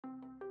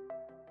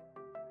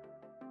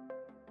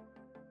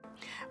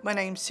My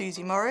name's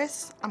Susie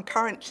Morris. I'm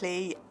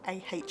currently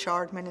a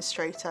HR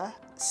administrator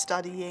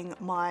studying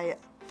my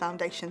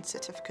Foundation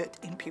Certificate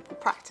in People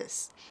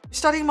Practice.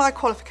 Studying my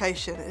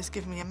qualification has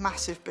given me a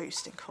massive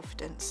boost in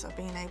confidence. I've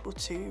been able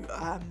to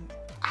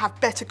have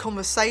better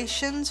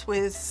conversations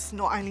with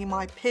not only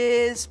my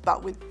peers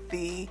but with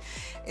the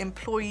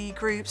employee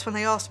groups. When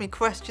they ask me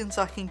questions,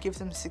 I can give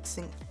them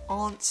succinct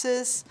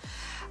answers.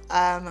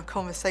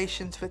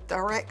 Conversations with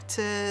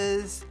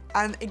directors,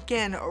 and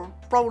again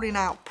rolling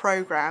out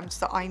programs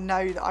that I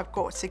know that I've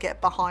got to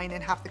get behind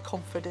and have the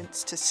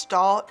confidence to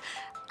start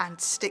and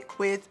stick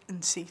with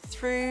and see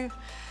through.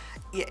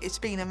 Yeah, it's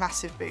been a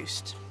massive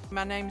boost.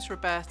 My name's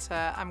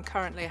Roberta. I'm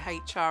currently a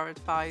HR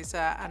advisor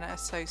and an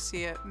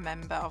associate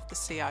member of the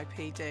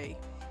CIPD.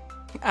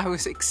 I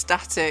was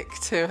ecstatic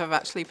to have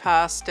actually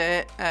passed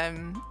it,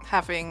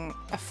 having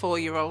a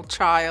 4-year-old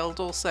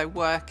child, also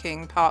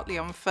working partly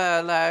on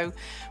furlough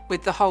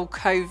with the whole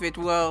COVID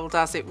world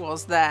as it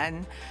was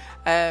then.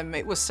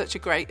 It was such a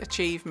great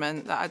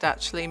achievement that I'd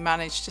actually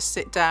managed to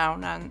sit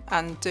down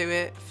and do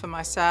it for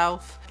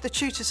myself. The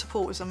tutor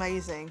support was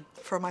amazing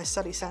from my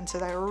study centre.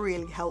 They were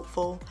really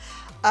helpful.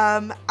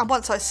 And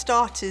once I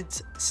started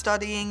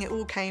studying, it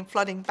all came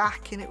flooding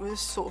back and it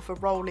was sort of a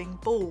rolling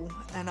ball,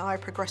 and I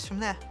progressed from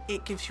there.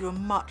 It gives you a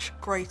much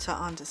greater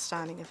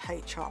understanding of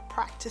HR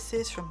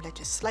practices, from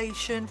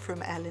legislation,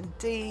 from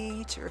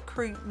L&D to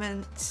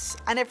recruitment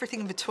and everything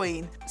in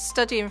between.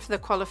 Studying for the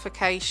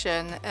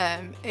qualification,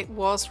 it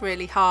was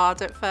really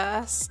hard at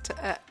first,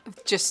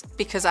 just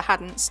because I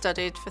hadn't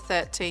studied for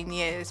 13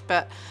 years,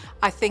 but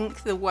I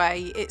think the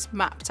way it's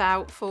mapped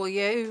out for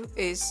you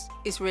is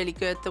really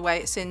good, the way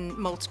it's in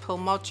multiple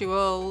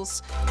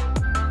modules.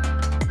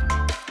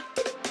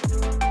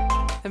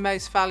 The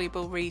most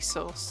valuable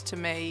resource to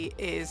me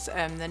is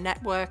the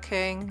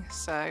networking.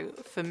 So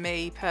for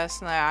me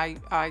personally,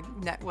 I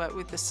network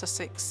with the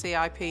Sussex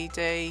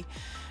CIPD,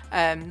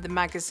 the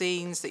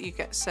magazines that you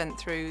get sent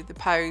through the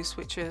post,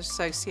 which are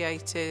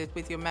associated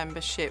with your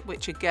membership,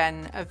 which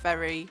again are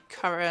very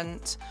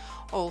current.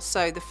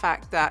 Also the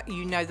fact that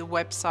you know the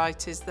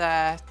website is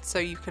there, so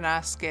you can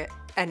ask it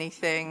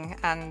anything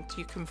and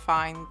you can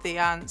find the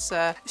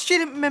answer.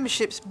 Student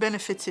memberships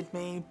benefited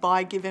me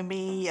by giving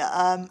me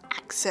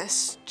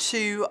access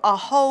to a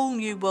whole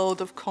new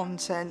world of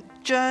content.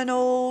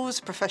 Journals,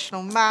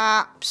 professional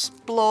maps,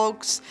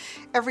 blogs,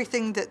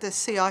 everything that the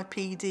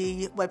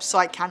CIPD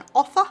website can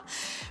offer.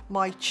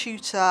 My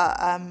tutor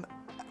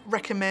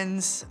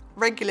recommends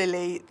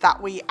regularly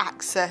that we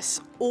access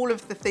all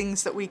of the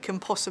things that we can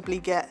possibly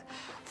get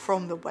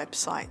from the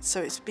website,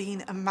 so it's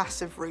been a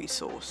massive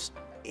resource.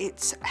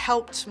 It's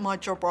helped my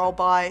job role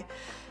by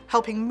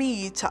helping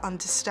me to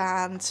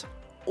understand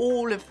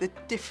all of the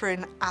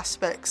different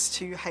aspects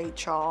to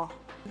HR.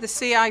 The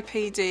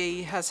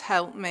CIPD has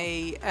helped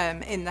me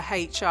in the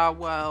HR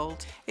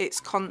world. It's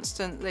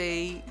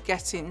constantly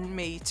getting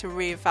me to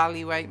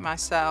reevaluate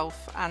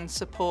myself and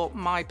support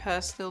my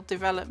personal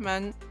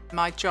development.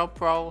 My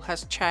job role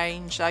has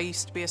changed. I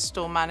used to be a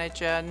store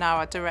manager, now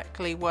I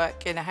directly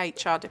work in a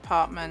HR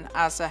department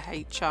as a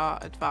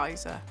HR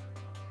advisor.